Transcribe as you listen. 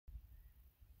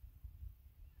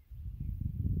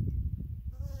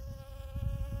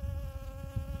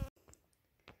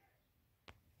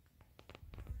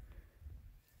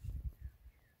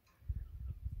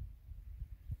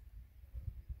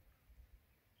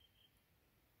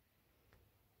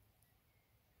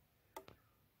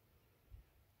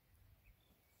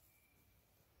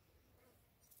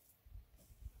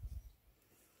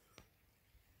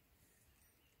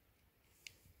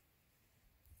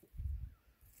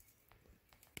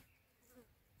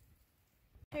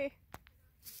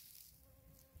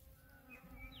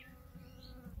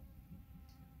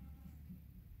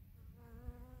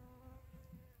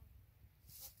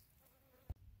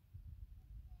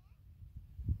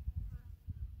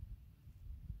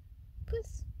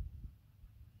multipurpose.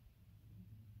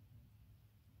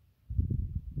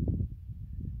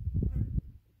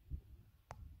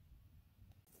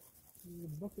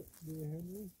 Bucket there,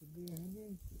 Henry. There,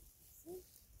 Henry.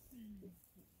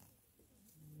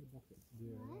 Bucket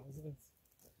there, Eliza.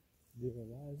 There,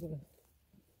 Eliza.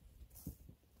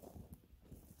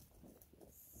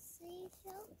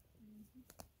 Seashell.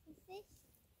 A fish.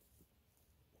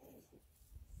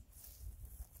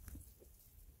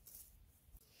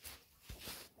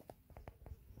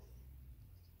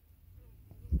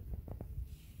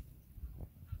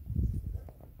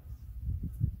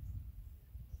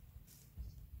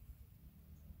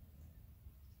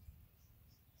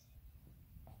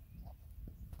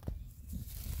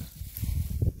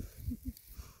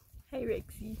 Hey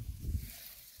Rexy,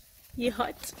 you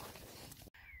hot?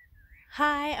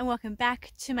 Hi and welcome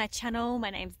back to my channel. My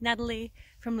name's Natalie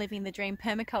from Living the Dream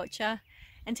Permaculture,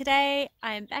 and today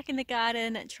I am back in the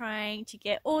garden trying to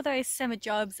get all those summer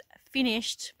jobs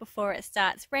finished before it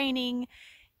starts raining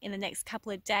in the next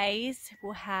couple of days.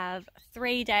 We'll have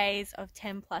 3 days of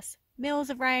 10 plus mils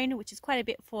of rain, which is quite a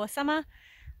bit for summer.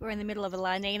 We're in the middle of a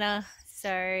La Nina, so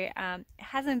it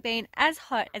hasn't been as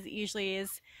hot as it usually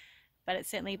is, but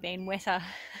it's certainly been wetter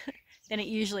than it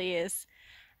usually is.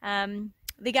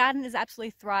 The garden is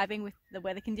absolutely thriving with the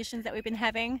weather conditions that we've been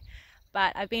having,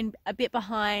 but I've been a bit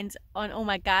behind on all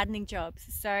my gardening jobs.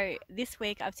 So this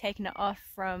week I've taken it off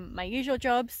from my usual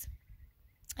jobs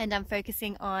and I'm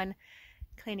focusing on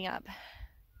cleaning up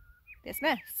this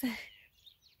mess.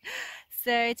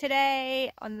 So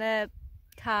today on the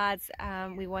cards,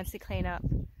 we want to clean up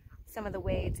some of the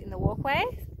weeds in the walkway.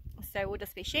 So we'll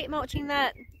just be sheet mulching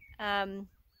that. And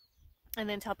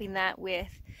then topping that with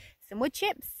some wood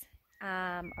chips.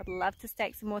 I'd love to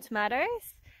stake some more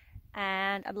tomatoes,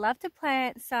 and I'd love to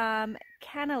plant some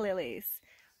canna lilies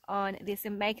on this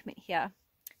embankment here.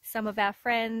 Some of our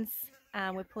friends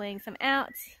were pulling some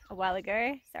out a while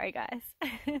ago, sorry guys,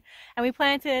 and we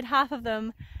planted half of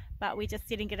them, but we just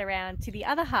didn't get around to the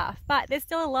other half. But they're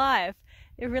still alive.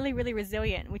 They're really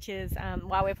resilient, which is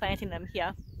why we're planting them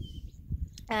here.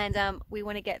 And we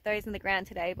want to get those in the ground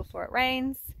today before it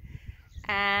rains.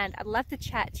 And I'd love to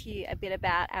chat to you a bit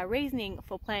about our reasoning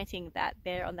for planting that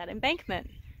there on that embankment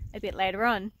a bit later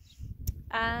on.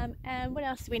 And what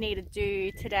else do we need to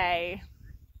do today?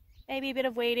 Maybe a bit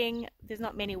of weeding. There's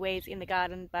not many weeds in the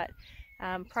garden, but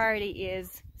priority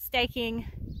is staking,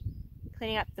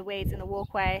 cleaning up the weeds in the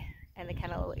walkway, and the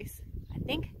canna lilies. I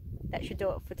think that should do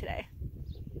it for today.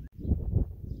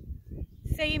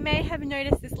 So you may have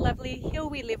noticed this lovely hill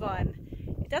we live on.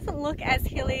 It doesn't look as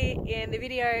hilly in the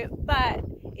video, but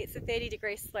it's a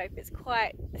 30-degree slope. It's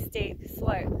quite a steep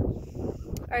slope.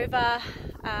 Over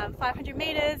 500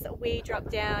 meters, we drop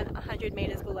down 100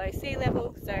 meters below sea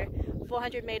level. So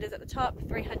 400 meters at the top,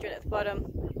 300 at the bottom.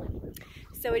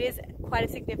 So it is quite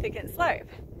a significant slope.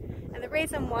 And the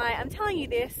reason why I'm telling you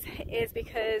this is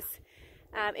because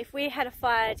if we had a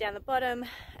fire down the bottom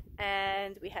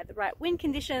and we had the right wind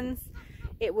conditions,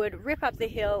 it would rip up the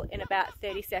hill in about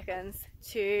 30 seconds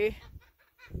to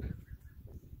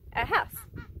our house.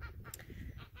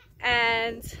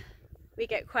 And we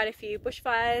get quite a few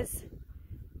bushfires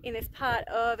in this part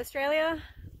of Australia,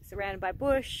 surrounded by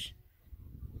bush.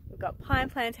 We've got pine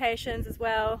plantations as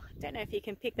well. Don't know if you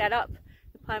can pick that up.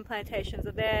 The pine plantations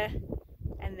are there,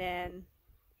 and then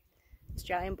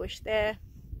Australian bush there.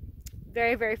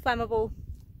 Very flammable.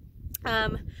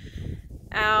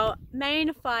 Our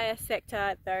main fire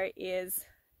sector though is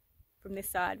from this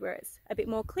side where it's a bit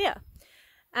more clear.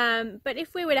 But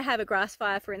if we were to have a grass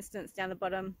fire, for instance, down the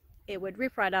bottom, it would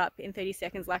rip right up in 30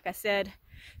 seconds, like I said.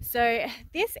 So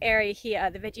this area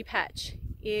here, the veggie patch,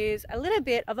 is a little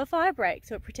bit of a fire break.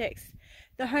 So it protects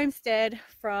the homestead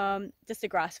from just a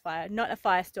grass fire, not a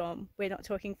firestorm. We're not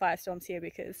talking firestorms here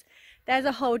because there's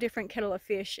a whole different kettle of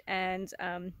fish, and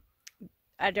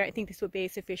I don't think this would be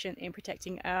sufficient in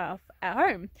protecting our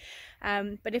home.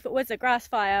 But if it was a grass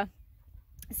fire,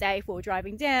 say if we were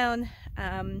driving down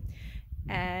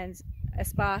and a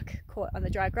spark caught on the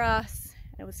dry grass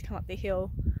and it was to come up the hill,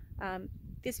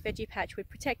 this veggie patch would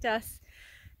protect us.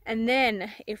 And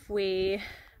then if we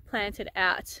planted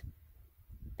out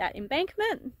that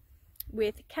embankment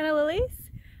with canna lilies,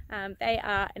 they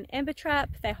are an ember trap,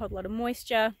 they hold a lot of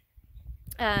moisture,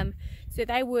 so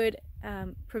they would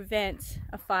prevent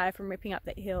a fire from ripping up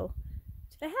that hill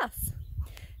to the house.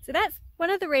 So that's one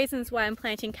of the reasons why I'm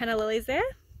planting canna lilies there.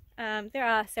 There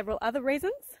are several other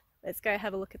reasons. Let's go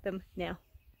have a look at them now.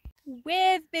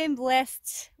 We've been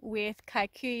blessed with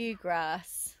kikuyu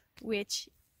grass, which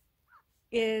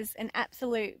is an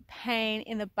absolute pain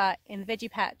in the butt in the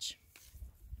veggie patch.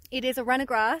 It is a runner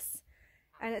grass,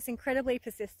 and it's incredibly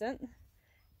persistent.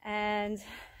 And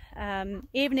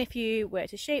even if you were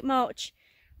to sheet mulch,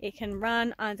 it can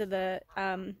run under the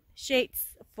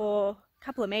sheets for a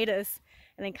couple of meters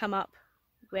and then come up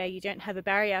where you don't have a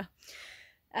barrier.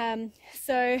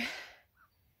 So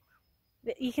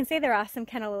you can see there are some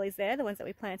canna lilies there, the ones that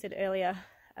we planted earlier,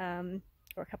 or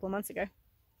a couple of months ago.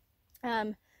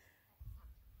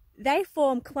 They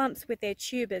form clumps with their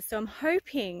tubers, so I'm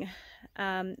hoping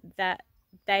that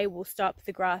they will stop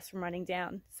the grass from running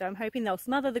down. So I'm hoping they'll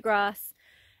smother the grass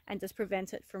and just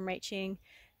prevent it from reaching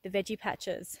the veggie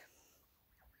patches.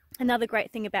 Another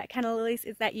great thing about canna lilies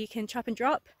is that you can chop and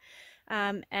drop,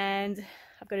 and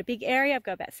I've got a big area. I've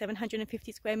got about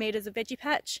 750 square meters of veggie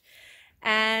patch,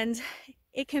 and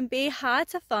it can be hard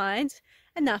to find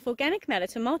enough organic matter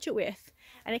to mulch it with,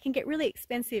 and it can get really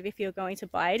expensive if you're going to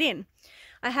buy it in.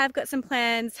 I have got some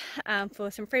plans for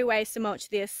some free ways to mulch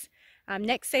this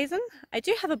next season. I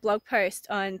do have a blog post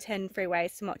on 10 free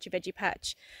ways to mulch a veggie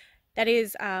patch. That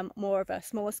is more of a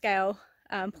smaller scale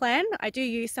plan. I do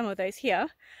use some of those here,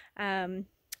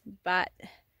 but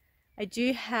I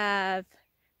do have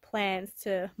plans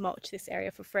to mulch this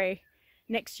area for free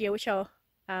next year, which I'll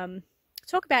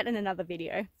talk about in another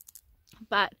video.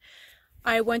 But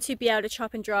I want to be able to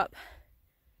chop and drop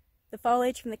the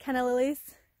foliage from the canna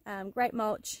lilies, great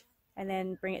mulch, and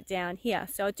then bring it down here.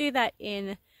 So I'll do that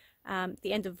in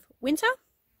the end of winter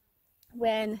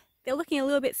when they're looking a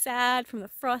little bit sad from the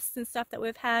frosts and stuff that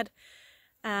we've had,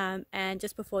 and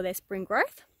just before their spring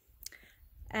growth.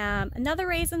 Another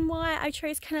reason why I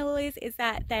chose canna lilies is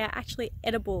that they are actually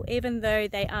edible, even though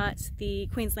they aren't the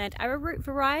Queensland arrowroot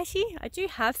variety. I do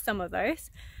have some of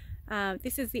those.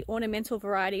 This is the ornamental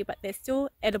variety, but they're still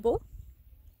edible.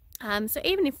 So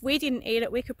even if we didn't eat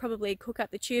it, we could probably cook up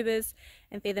the tubers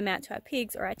and feed them out to our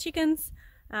pigs or our chickens.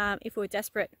 If we were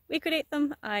desperate, we could eat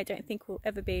them. I don't think we'll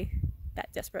ever be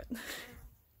that desperate.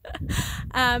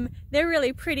 They're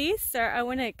really pretty, so I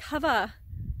want to cover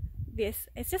this.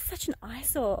 It's just such an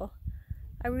eyesore.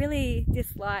 I really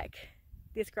dislike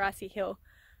this grassy hill.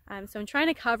 So I'm trying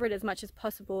to cover it as much as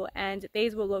possible, and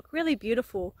these will look really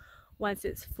beautiful once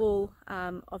it's full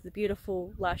of the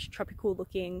beautiful, lush, tropical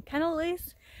looking canna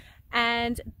lilies.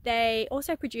 And they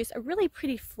also produce a really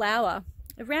pretty flower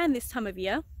around this time of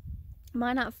year.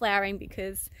 Mine aren't flowering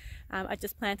because I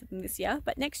just planted them this year,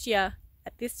 but next year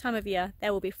at this time of year they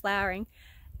will be flowering,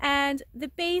 and the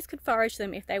bees could forage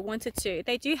them if they wanted to.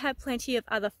 They do have plenty of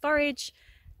other forage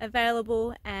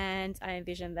available, and I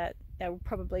envision that they will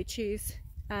probably choose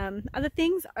other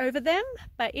things over them,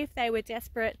 but if they were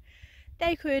desperate,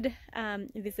 they could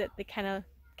visit the canna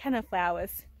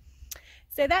flowers.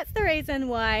 So that's the reason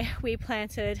why we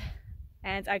planted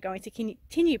and are going to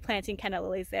continue planting canna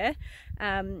lilies there.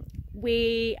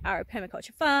 We are a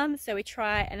permaculture farm, so we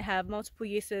try and have multiple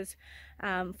uses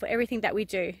for everything that we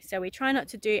do. So we try not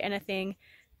to do anything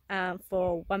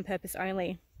for one purpose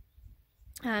only.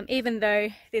 Even though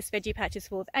this veggie patch is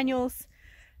full of annuals,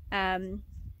 the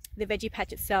veggie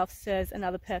patch itself serves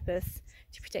another purpose,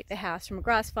 to protect the house from a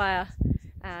grass fire.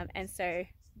 And so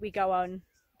we go on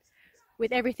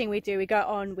with everything we do, we go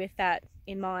on with that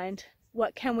in mind.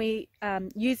 What can we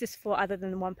use this for other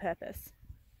than one purpose?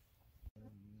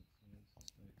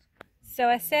 So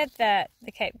I said that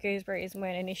the Cape gooseberries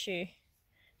weren't an issue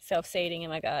self-seeding in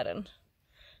my garden.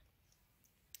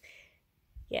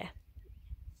 Yeah,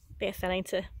 they're starting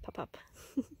to pop up.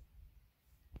 What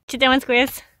you doing,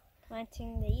 Squiz?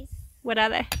 Planting these What are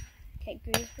they? Cape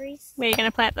gooseberries Where are you going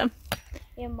to plant them?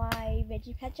 in my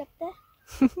veggie patch up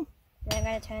there. Then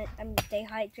I'm going to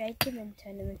dehydrate them and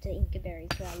turn them into Inca berries,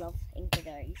 because I love Inca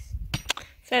berries.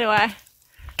 So do I.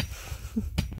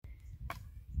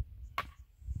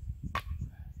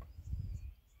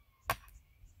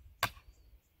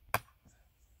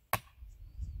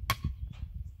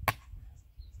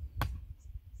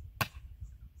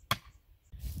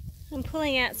 I'm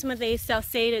pulling out some of these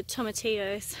self-seeded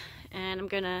tomatillos, and I'm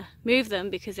going to move them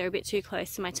because they're a bit too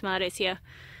close to my tomatoes here.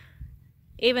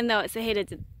 Even though it's the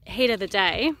heat of the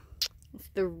day, it's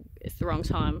the wrong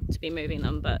time to be moving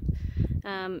them, but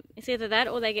it's either that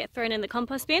or they get thrown in the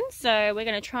compost bin. So we're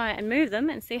going to try and move them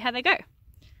and see how they go.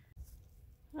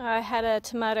 I had a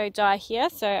tomato die here,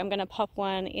 so I'm going to pop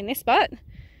one in this spot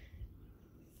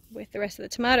with the rest of the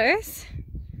tomatoes.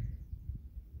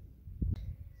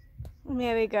 And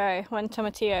there we go, one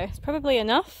tomatillo. It's probably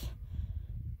enough.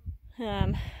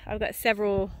 I've got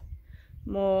several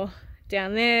more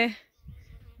down there,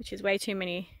 which is way too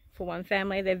many for one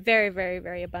family. They're very, very,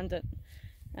 very abundant.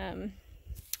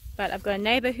 But I've got a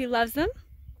neighbour who loves them,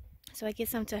 so I give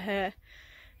some to her,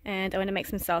 and I want to make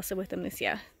some salsa with them this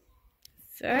year.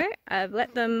 So I've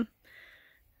let them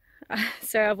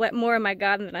So I've let more in my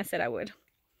garden than I said I would.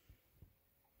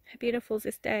 How beautiful is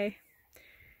this day?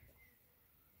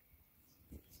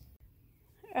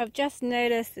 I've just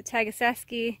noticed the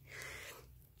Tagasaski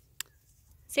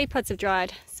seed pods have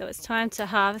dried, so it's time to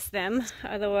harvest them.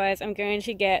 Otherwise I'm going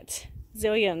to get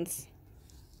zillions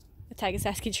of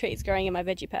Tagasaski trees growing in my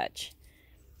veggie patch.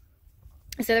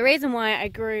 So the reason why I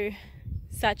grew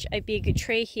such a big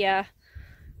tree here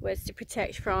was to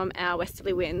protect from our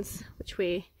westerly winds, which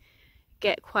we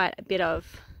get quite a bit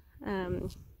of.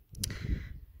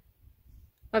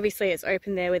 Obviously it's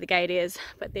open there where the gate is,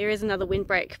 but there is another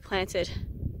windbreak planted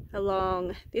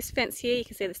along this fence here. You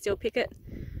can see the steel picket,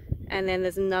 and then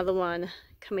there's another one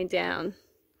coming down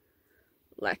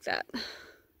like that, but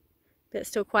it's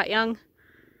still quite young.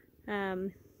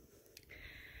 The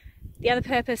other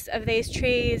purpose of these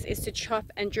trees is to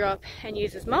chop and drop and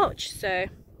use as mulch, so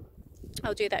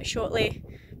I'll do that shortly.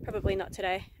 Probably not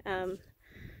today,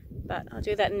 but I'll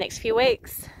do that in the next few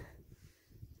weeks.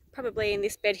 Probably in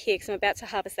this bed here, because I'm about to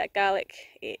harvest that garlic.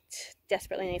 It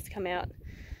desperately needs to come out.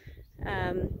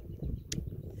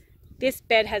 This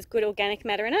bed has good organic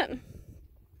matter in it,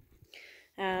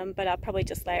 but I'll probably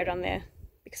just layer it on there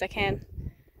because I can.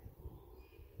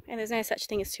 And there's no such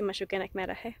thing as too much organic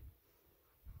matter, hey?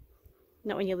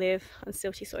 Not when you live on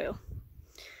silty soil.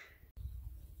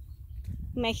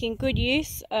 Making good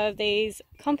use of these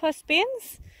compost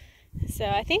bins. So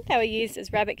I think they were used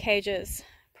as rabbit cages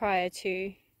prior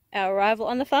to our arrival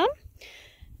on the farm,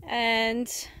 and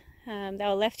they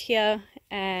were left here,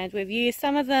 and we've used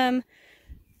some of them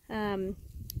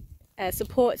as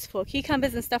supports for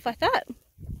cucumbers and stuff like that.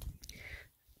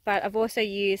 But I've also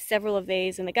used several of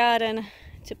these in the garden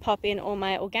to pop in all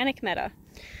my organic matter.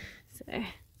 So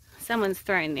someone's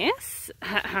thrown this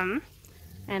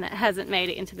and it hasn't made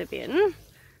it into the bin,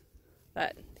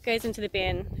 but it goes into the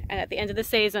bin, and at the end of the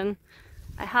season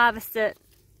I harvest it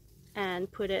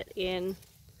and put it in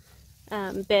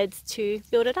beds to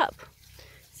build it up.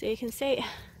 So you can see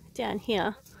down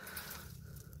here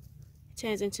it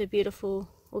turns into beautiful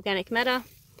organic matter,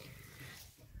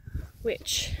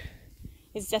 which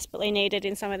is desperately needed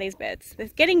in some of these beds.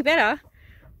 It's getting better.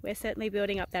 We're certainly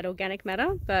building up that organic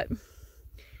matter, but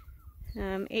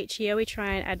each year we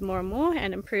try and add more and more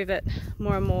and improve it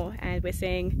more and more, and we're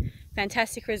seeing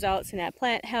fantastic results in our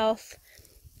plant health,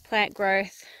 plant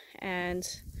growth and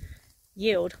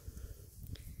yield.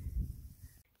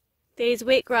 These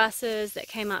wheat grasses that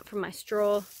came up from my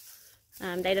straw,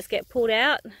 they just get pulled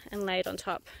out and laid on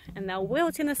top, and they'll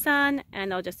wilt in the sun and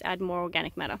they'll just add more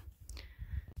organic matter.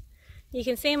 You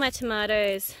can see my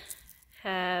tomatoes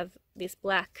have this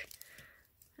black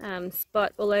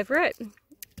spot all over it.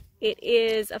 It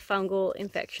is a fungal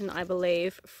infection, I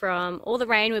believe, from all the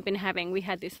rain we've been having. We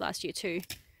had this last year too.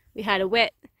 We had a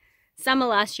wet summer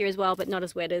last year as well, but not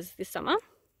as wet as this summer.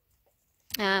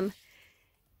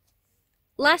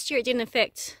 Last year it didn't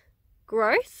affect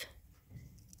growth.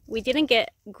 We didn't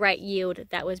get great yield.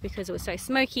 That was because it was so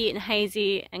smoky and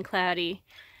hazy and cloudy.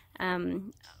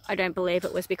 I don't believe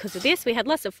it was because of this. We had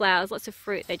lots of flowers, lots of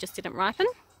fruit, they just didn't ripen.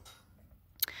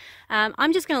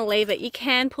 I'm just going to leave it. You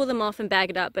can pull them off and bag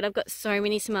it up, but I've got so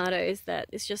many tomatoes that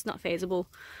it's just not feasible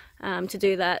to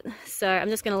do that. So I'm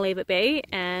just going to leave it be,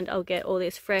 and I'll get all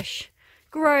this fresh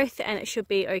growth and it should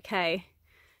be okay.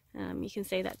 You can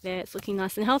see that there, it's looking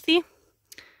nice and healthy.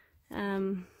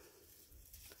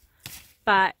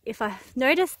 But if I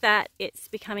notice that it's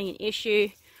becoming an issue,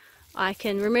 I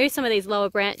can remove some of these lower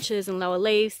branches and lower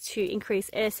leaves to increase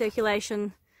air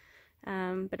circulation.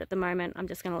 But at the moment I'm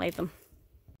just going to leave them.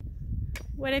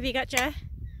 What have you got, Joe?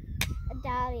 A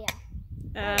dahlia.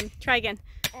 Try again.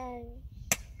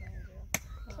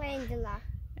 Calendula.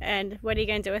 And what are you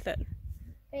going to do with it?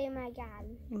 Put it in my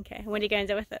garden. Okay, what are you going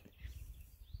to do with it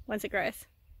once it grows?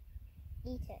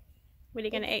 Eat it. What are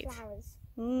you going to eat? Flowers.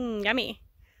 Yummy.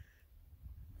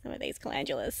 Some of these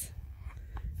calendulas.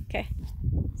 Okay,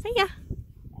 see ya.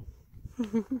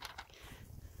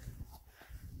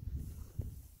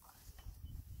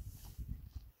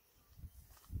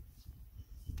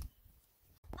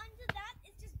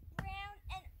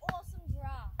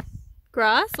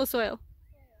 Grass or soil?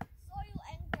 Soil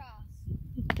and grass.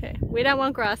 Okay, we don't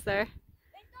want grass though. It's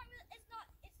not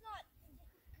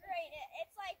great.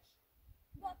 It's like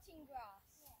rotting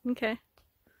grass. Okay.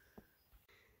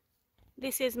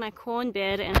 This is my corn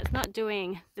bed and it's not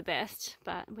doing the best,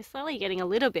 but we're slowly getting a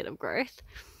little bit of growth.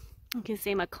 You can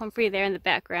see my comfrey there in the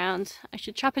background. I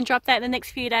should chop and drop that in the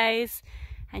next few days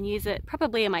and use it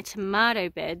probably in my tomato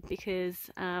bed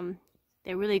because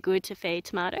they're really good to feed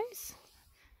tomatoes.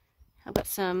 I've got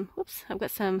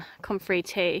some comfrey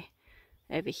tea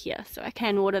over here, so I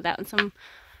can water that on some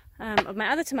of my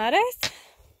other tomatoes.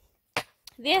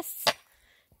 This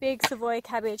big Savoy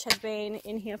cabbage has been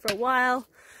in here for a while,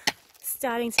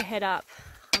 starting to head up.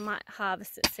 I might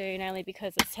harvest it soon only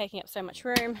because it's taking up so much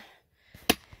room,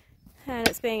 and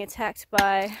it's being attacked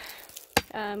by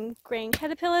green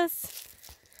caterpillars.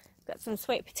 Got some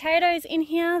sweet potatoes in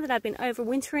here that I've been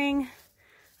overwintering.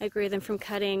 I grew them from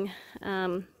cutting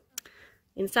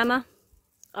in summer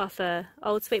off an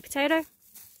old sweet potato,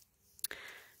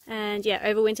 and yeah,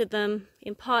 overwintered them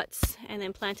in pots and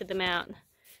then planted them out,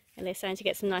 and they're starting to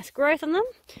get some nice growth on them.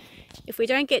 If we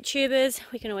don't get tubers,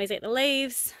 we can always eat the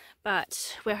leaves,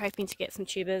 but we're hoping to get some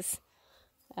tubers.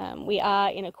 We are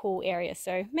in a cool area,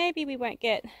 so maybe we won't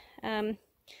get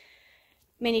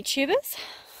many tubers.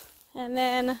 And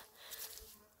then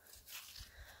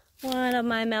one of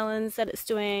my melons that it's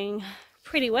doing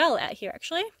pretty well out here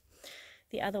actually.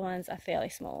 The other ones are fairly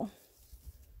small.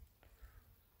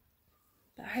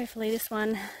 But hopefully this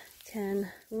one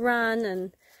can run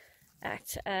and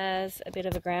act as a bit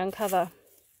of a ground cover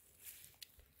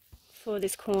for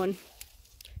this corn,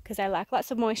 because they like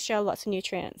lots of moisture, lots of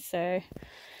nutrients. So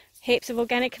heaps of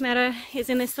organic matter is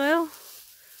in this soil.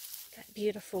 That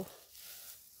beautiful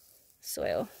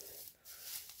soil.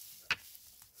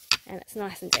 And it's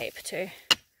nice and deep too.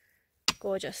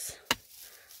 Gorgeous.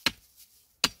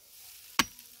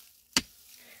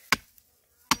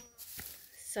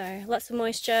 So lots of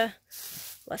moisture,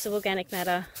 lots of organic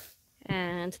matter,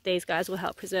 and these guys will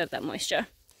help preserve that moisture.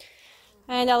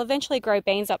 And I'll eventually grow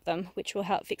beans up them, which will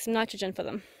help fix some nitrogen for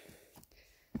them.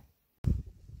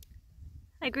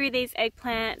 I grew these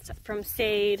eggplants from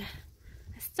seed.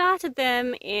 I started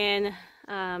them in,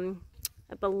 I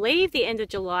believe, the end of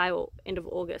July or end of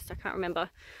August, I can't remember.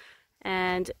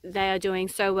 And they are doing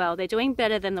so well. They're doing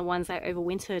better than the ones I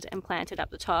overwintered and planted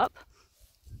up the top.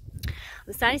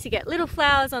 I'm starting to get little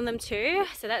flowers on them too,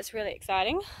 so that's really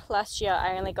exciting. Last year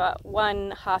I only got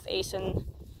one half-eaten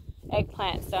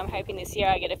eggplant, so I'm hoping this year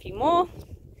I get a few more.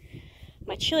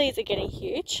 My chilies are getting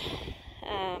huge,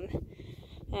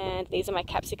 and these are my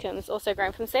capsicums, also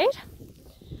grown from seed.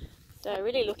 So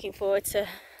really looking forward to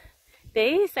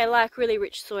these. They like really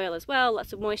rich soil as well,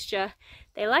 lots of moisture.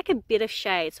 They like a bit of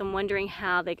shade, so I'm wondering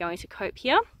how they're going to cope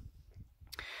here.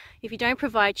 If you don't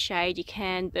provide shade, you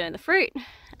can burn the fruit,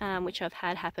 which I've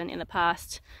had happen in the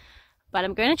past. But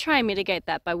I'm going to try and mitigate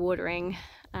that by watering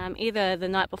either the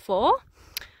night before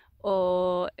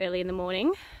or early in the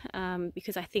morning,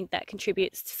 because I think that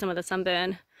contributes to some of the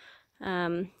sunburn.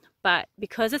 But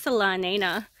because it's a La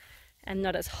Nina and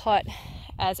not as hot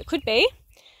as it could be,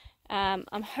 I'm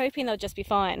hoping they'll just be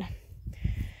fine.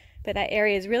 But that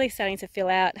area is really starting to fill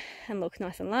out and look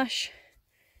nice and lush.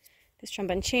 This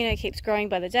tromboncino keeps growing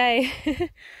by the day.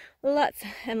 Lots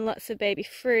and lots of baby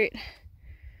fruit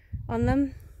on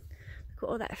them. Look at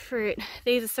all that fruit.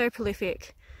 These are so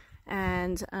prolific,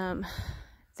 and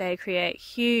they create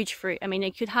huge fruit. I mean,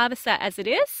 you could harvest that as it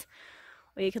is,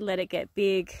 or you could let it get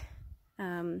big.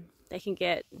 They can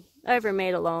get over 1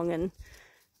 meter long and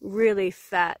really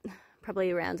fat,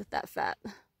 probably around that fat.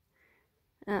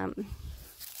 And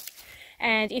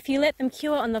if you let them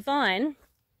cure on the vine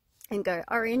and go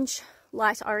orange,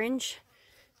 light orange,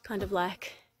 kind of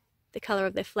like the colour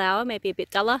of their flower, maybe a bit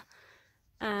duller,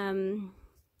 they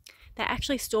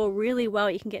actually store really well.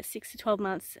 You can get 6 to 12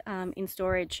 months in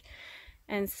storage,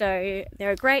 and so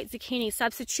they're a great zucchini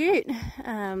substitute,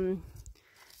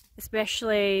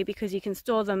 especially because you can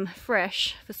store them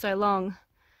fresh for so long.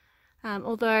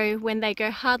 Although when they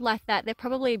go hard like that, they're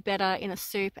probably better in a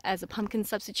soup as a pumpkin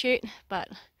substitute, but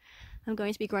I'm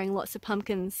going to be growing lots of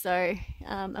pumpkins, so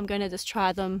I'm going to just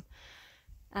try them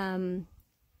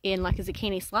in like a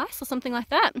zucchini slice or something like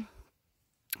that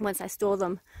once I store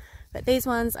them. But these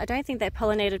ones, I don't think they're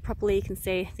pollinated properly. You can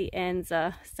see the ends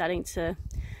are starting to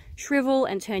shrivel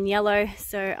and turn yellow,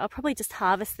 so I'll probably just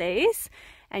harvest these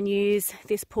and use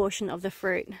this portion of the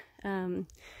fruit,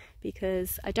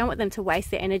 because I don't want them to waste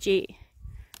their energy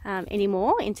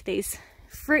anymore into these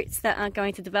fruits that aren't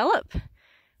going to develop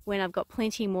when I've got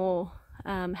plenty more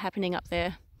happening up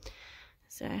there.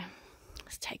 So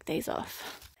let's take these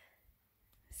off.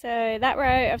 So that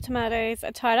row of tomatoes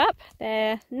are tied up.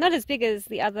 They're not as big as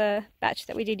the other batch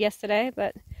that we did yesterday,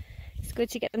 but it's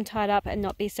good to get them tied up and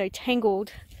not be so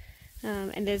tangled.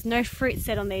 And there's no fruit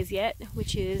set on these yet,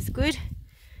 which is good,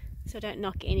 so don't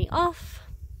knock any off.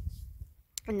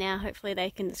 And now hopefully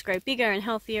they can just grow bigger and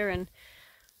healthier and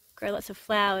grow lots of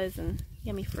flowers and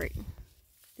yummy fruit.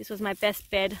 This was my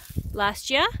best bed last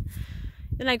year.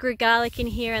 Then I grew garlic in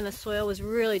here and the soil was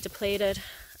really depleted.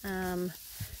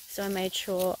 So I made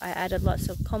sure I added lots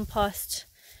of compost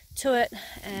to it,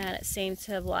 and it seemed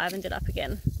to have livened it up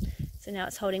again. So now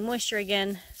it's holding moisture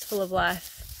again, it's full of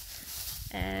life,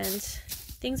 and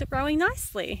things are growing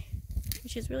nicely,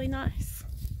 which is really nice.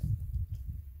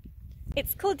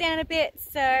 It's cooled down a bit,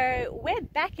 so we're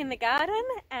back in the garden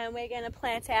and we're going to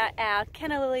plant out our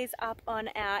canna lilies up on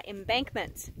our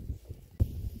embankment.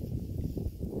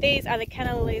 These are the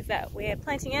canna lilies that we're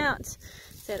planting out.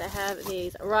 So they have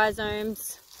these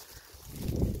rhizomes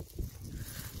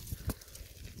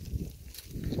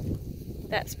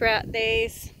that sprout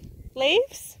these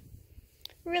leaves.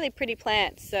 Really pretty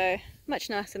plants, so much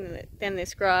nicer than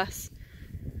this grass.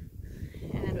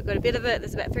 And we've got a bit of it.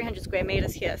 There's about 300 square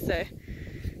meters here, so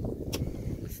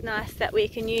it's nice that we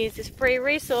can use this free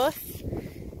resource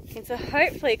into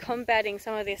hopefully combating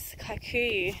some of this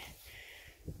kikuyu.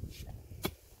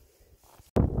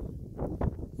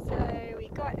 So we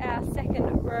got our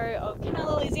second row of canna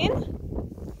lilies in.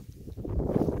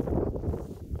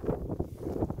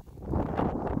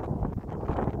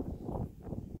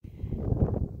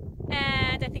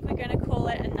 And I think we're going to call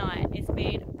it a night. It's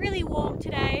been really warm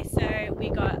today, so we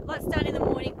got lots done in the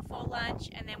morning before lunch,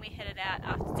 and then we headed out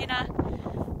after dinner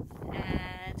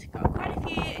and got quite a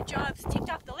few jobs ticked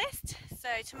off the list. So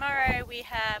tomorrow we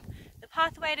have the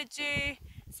pathway to do,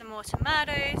 some more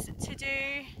tomatoes to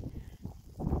do,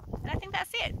 and I think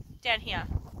that's it down here,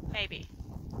 maybe.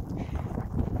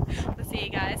 We'll see you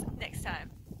guys